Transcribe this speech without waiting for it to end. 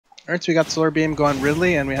Alright, so we got SolarBeam going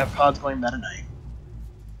Ridley, and we have CODZ going Metaknight.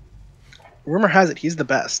 Rumor has it he's the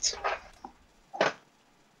best. 3,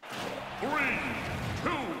 2,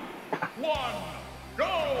 1,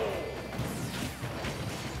 go!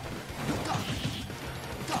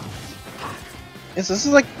 Yes, this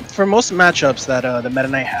is like, for most matchups that the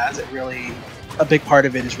Metaknight has, a big part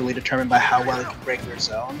of it is really determined by how well he can break their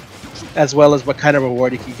zone, as well as what kind of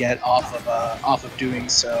reward he can get off of doing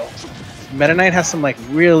so. Metaknight has some like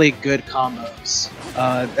really good combos.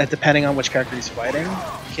 Depending on which character he's fighting,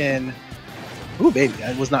 he can. Ooh, baby!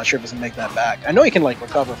 I was not sure if he was gonna make that back. I know he can like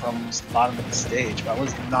recover from the bottom of the stage, but I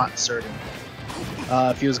was not certain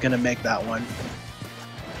if he was gonna make that one.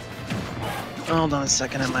 Hold on a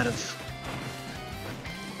second, I might have.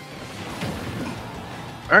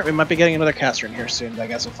 Alright, we might be getting another caster in here soon, but I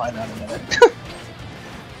guess we'll find out in a minute.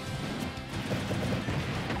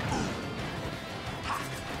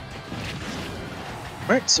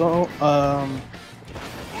 Alright, so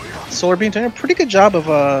SolarBeam doing a pretty good job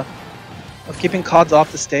of keeping CODZ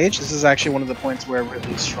off the stage. This is actually one of the points where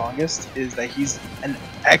Ridley's strongest, is that he's an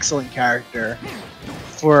excellent character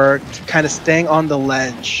for kind of staying on the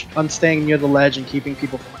ledge, staying near the ledge and keeping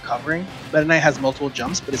people from recovering. Metaknight has multiple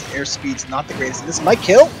jumps, but his airspeed's not the greatest. This might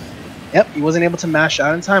kill! Yep, he wasn't able to mash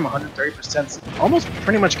out in time. 130%, almost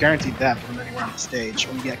pretty much guaranteed death from anywhere on the stage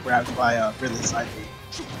when you get grabbed by Ridley's side beat.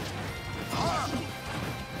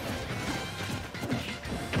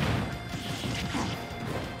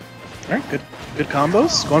 Alright, good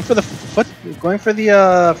combos. Going for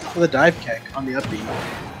the dive kick on the upbeat.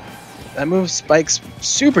 That move spikes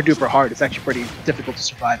super duper hard. It's actually pretty difficult to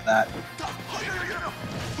survive that.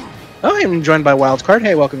 Oh, I'm joined by Wildcard.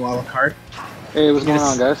 Hey, welcome Wildcard. Hey, what's going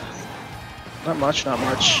on, guys? Not much, not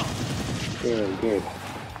much. Good, good.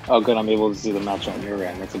 Oh, good, I'm able to see the match on your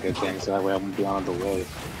end. That's a good thing, so that way I'm beyond the way.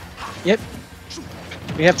 Yep.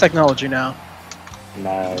 We have technology now.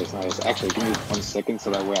 Nice, nice. Actually, give me 1 second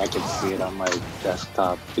so that way I can see it on my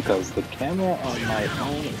desktop, because the camera on my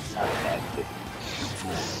phone is not that good.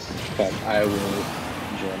 But I will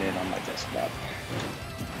join in on my desktop.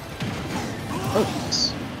 Oh,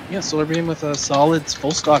 nice. Yeah, SolarBeam with a solid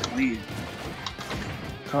full stock lead.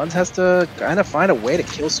 CODZ has to kind of find a way to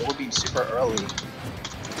kill SolarBeam super early.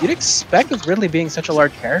 You'd expect with Ridley being such a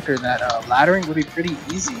large character that laddering would be pretty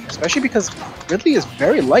easy, especially because Ridley is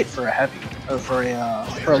very light for a heavy, or for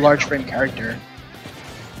a large frame character.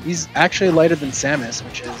 He's actually lighter than Samus,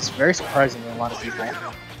 which is very surprising to a lot of people.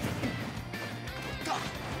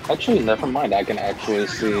 Actually, never mind. I can actually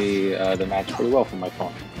see the match pretty well from my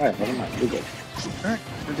phone. Alright, never mind. You're good. Alright,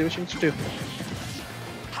 we'll do what you need to do.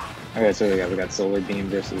 Alright, so we got SolarBeam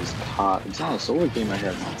versus CODZ. It's not a SolarBeam I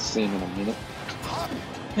haven't seen in a minute.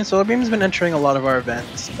 Yeah, SolarBeam's been entering a lot of our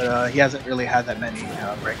events, but he hasn't really had that many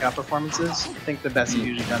breakout performances. I think the best he's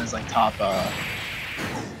usually done is like top,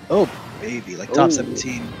 oh baby, like top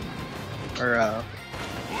 17, or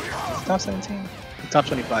top 17, top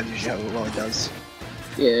 25 is usually how well he does.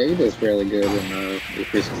 Yeah, he does fairly good in the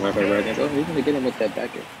recent Wi-Fi ratings. Oh, he's gonna get him with that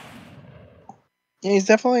back air. Yeah, he's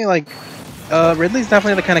definitely like, Ridley's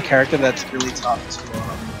definitely the kind of character that's really tough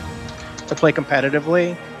to play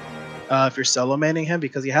competitively. If you're solo maining him,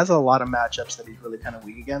 because he has a lot of matchups that he's really kind of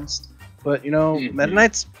weak against. But you know,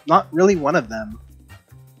 Metaknight's not really one of them.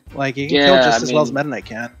 Like he can kill just as well as Metaknight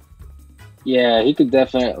can. Yeah, he could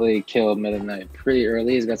definitely kill Metaknight pretty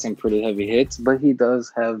early. He's got some pretty heavy hits, but he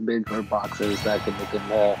does have big hurt boxes that can make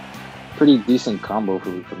him a pretty decent combo for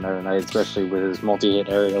Metaknight, especially with his multi-hit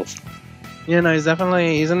aerials. Yeah, no, he's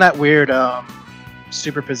in that weird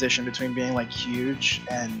superposition between being like huge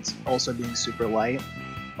and also being super light.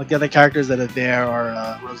 Like the other characters that are there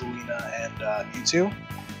are Rosalina and Mewtwo.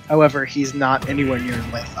 However, he's not anywhere near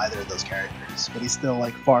in length either of those characters, but he's still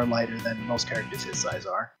like far lighter than most characters his size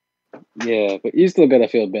are. Yeah, but you still gotta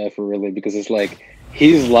feel bad for Ridley because it's like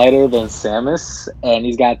he's lighter than Samus and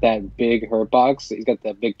he's got that big hurt box. He's got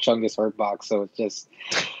that big chungus hurt box, so it's just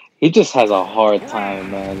he just has a hard time,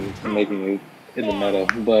 man, making it in the meta.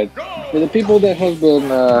 But for the people that have been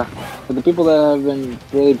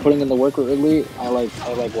really putting in the work with Ridley, I like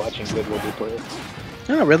watching good Ridley play.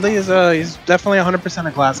 Yeah, Ridley is he's definitely 100%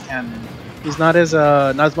 a glass cannon. He's not as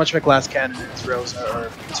much of a glass cannon as Rosa or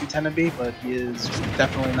Mewtwo tend to be, but he is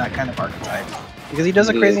definitely in that kind of archetype because he does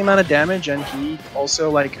a crazy amount of damage and he also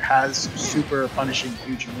like has super punishing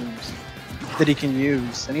huge moves that he can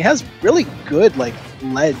use, and he has really good like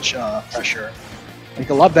ledge pressure. Like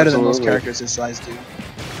a lot better than most characters his size do.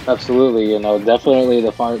 Absolutely, you know, definitely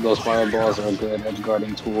those fireballs are a good edge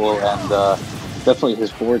guarding tool, and definitely his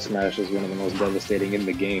forward smash is one of the most devastating in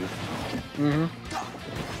the game.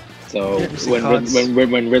 So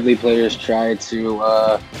when Ridley players try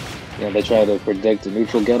to Yeah, they try to predict a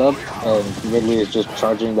neutral getup, and Ridley is just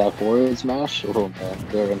charging that forward smash. Oh man,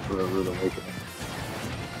 they're in for a rude awakening.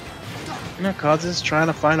 You know, CODZ is trying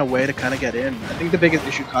to find a way to kind of get in. I think the biggest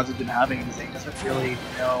issue CODZ has been having is that he doesn't really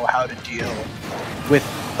know how to deal with.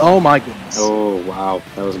 Oh my goodness. Oh wow,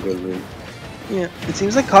 that was a good read. Yeah, it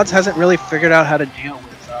seems like CODZ hasn't really figured out how to deal with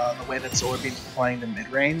the way that SolarBeam's playing the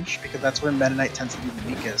mid-range, because that's where Metaknight tends to be the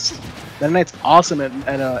weakest. Metaknight's awesome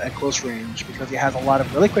at close range because he has a lot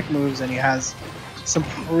of really quick moves and he has some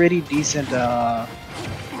pretty decent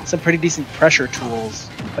pressure tools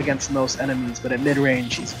against most enemies, but at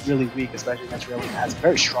mid-range he's really weak, especially against Ridley, who has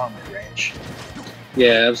very strong mid-range.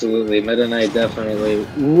 Yeah, absolutely. Metaknight definitely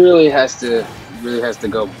really has to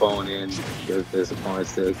go bone in with his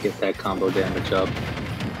opponents to get that combo damage up.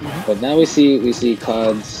 But now we see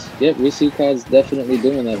CODZ. Yep, we see CODZ definitely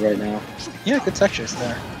doing that right now. Yeah, good textures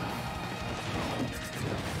there.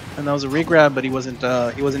 And that was a regrab, but he wasn't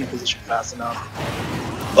in position fast enough.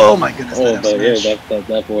 Oh my goodness! Oh, but yeah,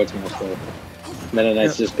 that forward smash though.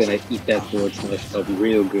 Metaknight's just gonna eat that forward smash up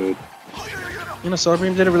real good. You know,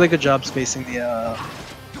 SolarBeam did a really good job spacing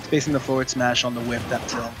the forward smash on the whip that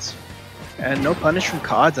tilts, and no punish from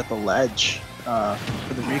CODZ at the ledge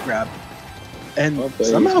for the regrab, and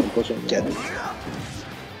somehow get it.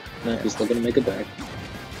 No, he's still gonna make it back.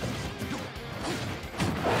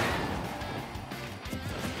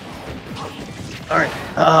 All right.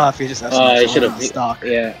 If he just should have stock.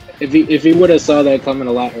 Yeah, if he would have saw that coming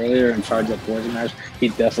a lot earlier and charged that forward smash, he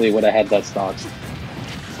definitely would have had that stock.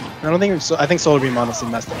 I don't think so. I think SolarBeam honestly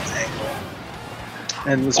messed up his angle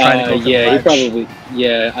and was trying to go for the he ledge. probably.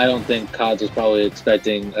 Yeah, I don't think CODZ was probably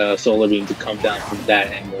expecting SolarBeam to come down from that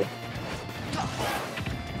angle.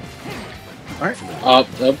 All right. Up,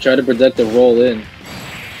 try to protect the roll in.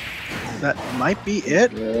 That might be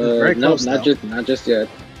it. Very no, close, not just yet.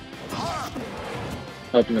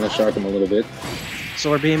 Up, I'm gonna shark him a little bit.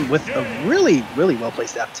 SolarBeam with a really, really well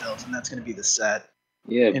placed F tilt, and that's going to be the set.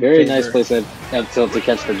 Yeah, very nice place at F tilt to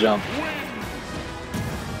catch the jump. All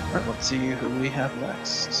right, let's see who we have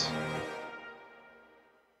next.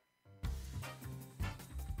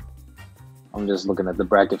 I'm just looking at the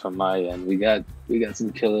bracket from my end. We got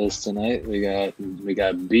some killers tonight. We got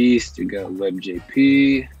Beast. We got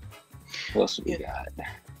WebJP. What else we got?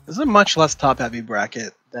 This is a much less top-heavy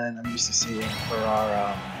bracket than I'm used to seeing for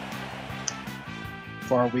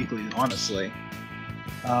our weekly. Honestly,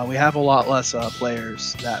 we have a lot less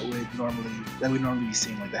players that would normally be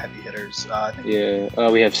seeing, like the heavy hitters. I think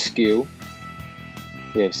we have Skew.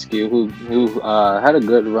 We have Skew who had a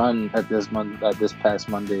good run at this past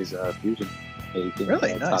Monday's Fusion.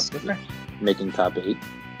 Really nice. Good for making top 8.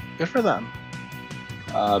 Good for them.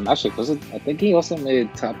 Actually, I think he also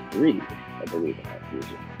made top 3, I believe, in that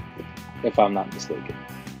Fusion, if I'm not mistaken.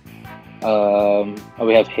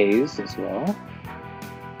 We have Hayes as well.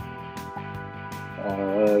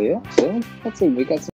 Yeah, so we got some